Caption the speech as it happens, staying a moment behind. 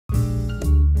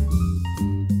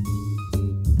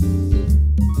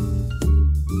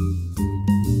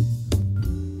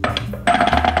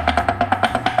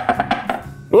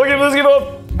Look at Whiskey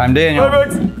Bob. I'm Daniel. Hi,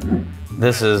 Max.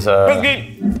 This is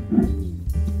Whiskey.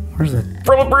 Where's it?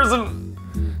 From a person.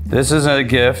 This is a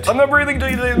gift. I'm not breathing till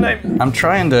you say his name. I'm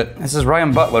trying to. This is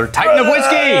Ryan Butler, Titan of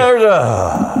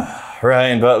Whiskey.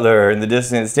 Ryan Butler in the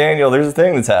distance. Daniel, there's a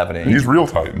thing that's happening. He's real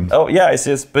Titan. Oh yeah, it's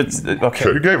just, but okay.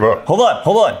 So he gave up. Hold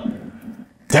on.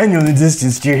 Daniel in the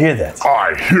distance, do you hear that?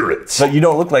 I hear it. But you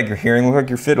don't look like you're hearing, you look like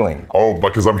you're fiddling. Oh,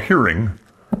 because I'm hearing,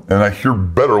 and I hear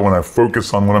better when I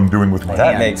focus on what I'm doing with my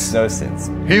That hand. makes no sense.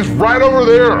 He's right over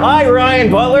there. Hi, Ryan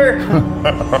Butler.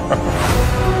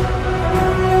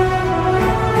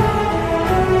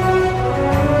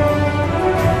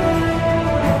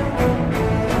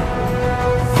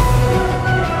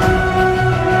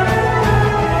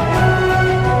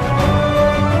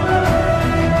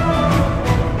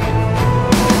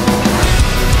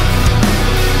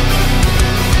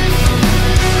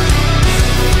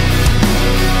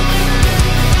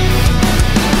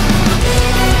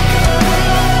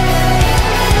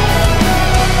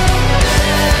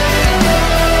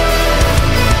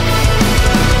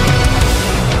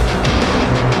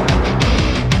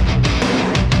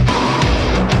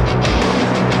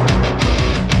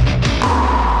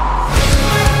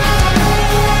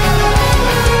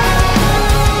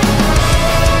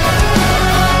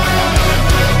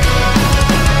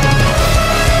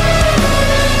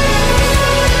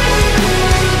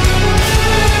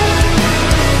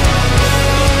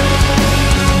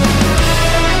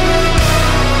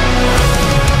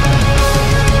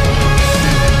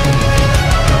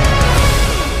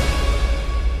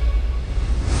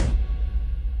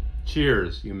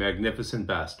 Cheers, you magnificent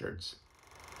bastards.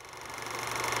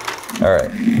 All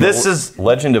right. This is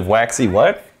Legend of Waxey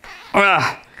what?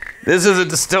 this is a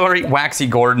distillery. Waxey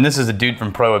Gordon. This is a dude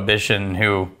from Prohibition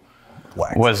who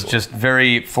was just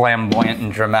very flamboyant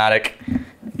and dramatic.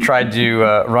 Tried to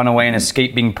run away and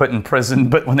escape being put in prison,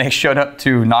 but when they showed up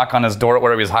to knock on his door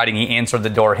where he was hiding, he answered the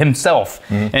door himself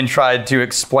and tried to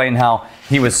explain how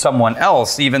he was someone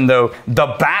else, even though the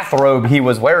bathrobe he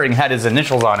was wearing had his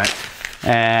initials on it.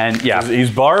 And yeah,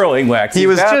 He's borrowing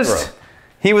Waxey's bathrobe.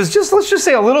 He was just, let's just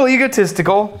say, a little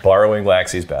egotistical. Borrowing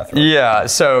Waxey's bathrobe. Yeah,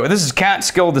 so this is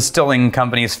Catskill Distilling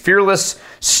Company's Fearless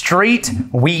Straight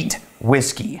Wheat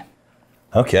Whiskey.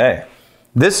 Okay.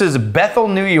 This is Bethel,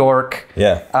 New York.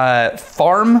 Yeah.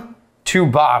 Farm to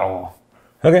bottle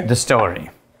Okay. distillery.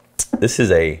 This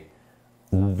is a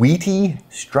wheaty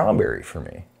strawberry for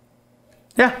me.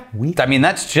 Yeah, I mean,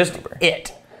 that's just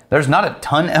it. There's not a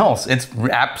ton else. It's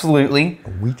absolutely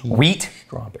wheat,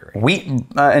 Strawberry.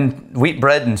 and wheat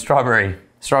bread and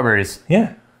strawberries.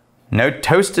 Yeah. No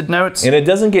toasted notes. And it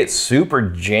doesn't get super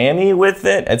jammy with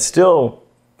it. It's still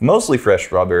mostly fresh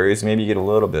strawberries. Maybe you get a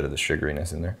little bit of the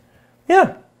sugariness in there.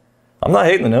 Yeah. I'm not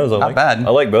hating the nose. Not bad. I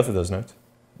like both of those notes.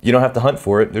 You don't have to hunt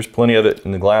for it. There's plenty of it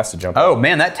in the glass to jump Oh out.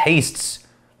 man, that tastes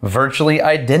virtually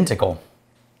identical.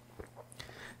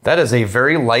 That is a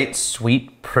very light,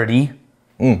 sweet, pretty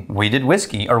wheated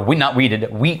whiskey. Or not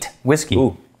wheated, wheat whiskey.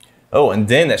 Ooh. Oh, and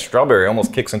then that strawberry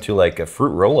almost kicks into like a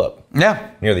fruit roll-up. Yeah.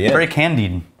 Near the end. Very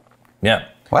candied. Yeah.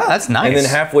 Wow, that's nice. And then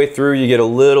halfway through, you get a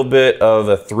little bit of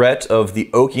a threat of the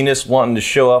oakiness wanting to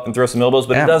show up and throw some elbows,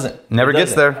 but it doesn't. Never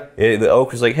gets there. The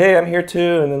oak is like, hey, I'm here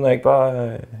too, and then like,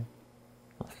 bye.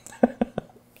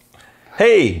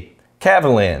 Hey,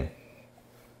 Cavalan.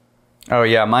 Oh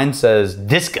yeah, mine says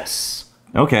discus.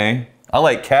 Okay. I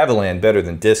like Cavalan better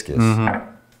than Discus.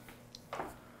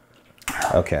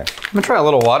 Okay. I'm gonna try a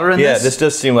little water in Yeah, this. this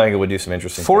does seem like it would do some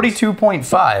interesting things.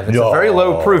 42.5. It's a very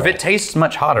low proof. It tastes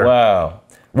much hotter. Wow.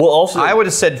 Well, also, I would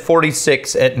have said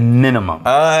 46 at minimum.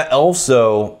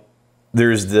 also,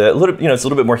 there's the little, it's a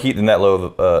little bit more heat than that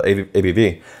low of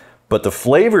ABV, but the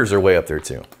flavors are way up there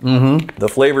too. The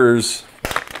flavors.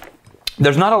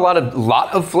 There's not a lot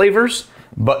of flavors,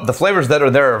 but the flavors that are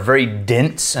there are very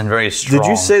dense and very strong. Did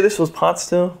you say this was pot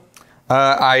still?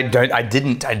 I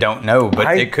don't know,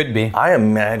 but it could be. I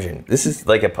imagine this is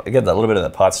like it got a little bit of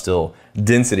that pot still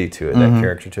density to it, that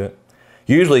character to it.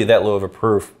 Usually that low of a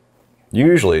proof,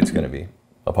 usually it's going to be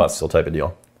a pot still type of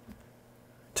deal.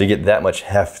 To get that much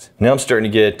heft. Now I'm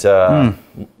starting to get a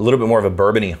little bit more of a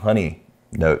bourbony honey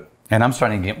note. And I'm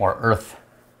starting to get more earth.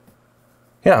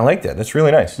 Yeah, I like that. That's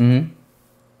really nice.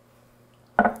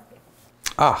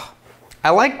 Ah, I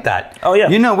like that. Oh, yeah.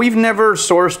 You know, we've never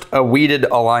sourced a weeded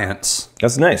alliance.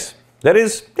 That's nice. That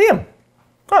is, damn.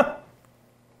 Huh.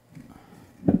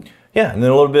 Yeah, and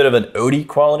then a little bit of an oaty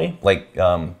quality, like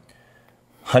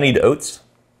honeyed oats.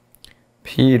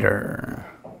 Peter.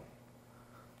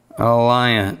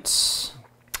 Alliance.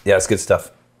 Yeah, it's good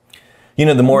stuff. You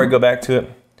know, the more I go back to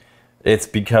it, it's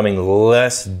becoming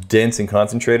less dense and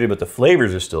concentrated, but the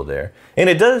flavors are still there. And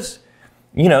it does,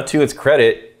 you know, to its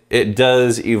credit, it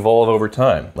does evolve over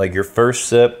time. Like your first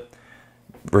sip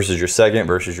versus your second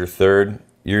versus your third.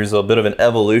 There's a bit of an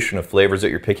evolution of flavors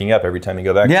that you're picking up every time you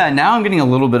go back. Yeah, now I'm getting a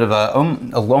little bit of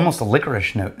almost a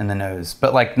licorice note in the nose,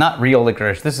 but like not real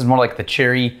licorice. This is more like the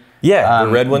cherry. Yeah,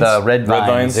 the red ones. The red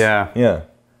vines. Yeah. Yeah.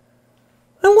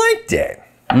 I like that.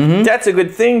 That's a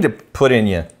good thing to put in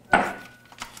you.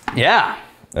 Yeah.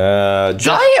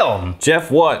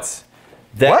 Jeff Watts.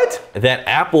 What? That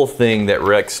apple thing that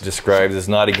Rex describes is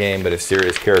not a game, but a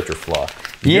serious character flaw.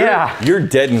 Yeah. You're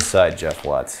dead inside, Jeff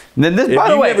Watts. By the way, If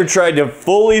you've ever tried to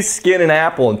fully skin an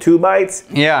apple in 2 bites,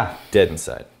 yeah, dead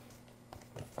inside.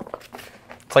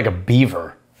 it's like a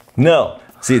beaver. No.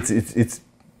 See, it's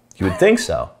you would think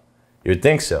so. You would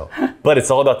think so. But it's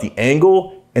all about the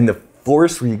angle and the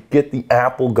force where you get the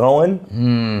apple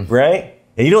going, right?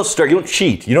 And you don't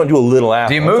cheat. You don't do a little apple.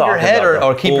 Do you move your head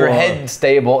or keep your head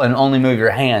stable and only move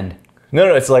your hand?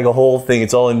 No, it's like a whole thing.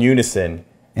 It's all in unison.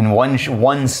 In one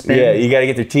spin? Yeah, you got to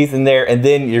get your teeth in there, and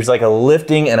then there's like a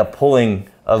lifting and a pulling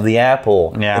of the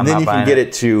apple. Yeah, and then you can get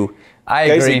it to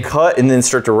agree. cut and then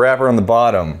start to wrap around the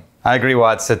bottom. I agree,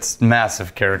 Watts. It's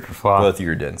massive character flaw. Both of you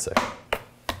are dead inside.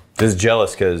 Just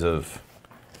jealous because of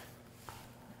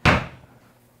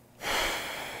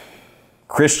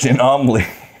Christian Omley.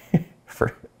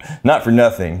 Not for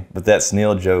nothing, but that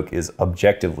snail joke is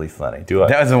objectively funny.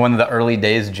 That was one of the early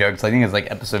days jokes. I think it was like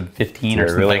episode 15 or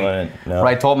something. Where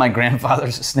I told my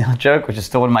grandfather's snail joke, which is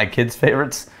still one of my kids'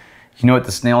 favorites. You know what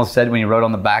the snail said when he wrote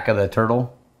on the back of the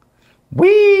turtle?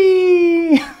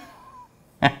 Whee!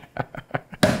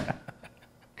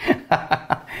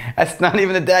 That's not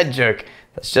even a dad joke.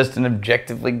 That's just an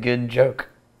objectively good joke.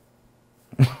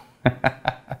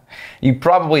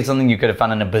 Probably something you could have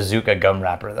found in a bazooka gum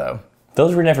wrapper, though.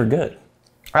 Those were never good.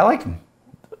 I like them.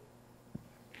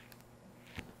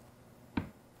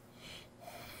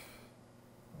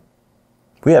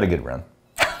 We had a good run.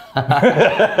 Is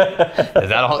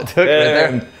that all it took right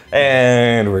there?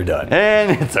 And we're done.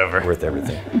 And it's over. Worth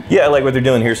everything. Yeah, I like what they're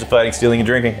doing. Here's some fighting, stealing, and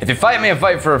drinking. If you fight me, I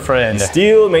fight for a friend.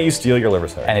 Steal, may you steal your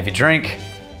liver's heart. And if you drink,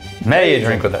 may you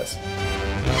drink with us.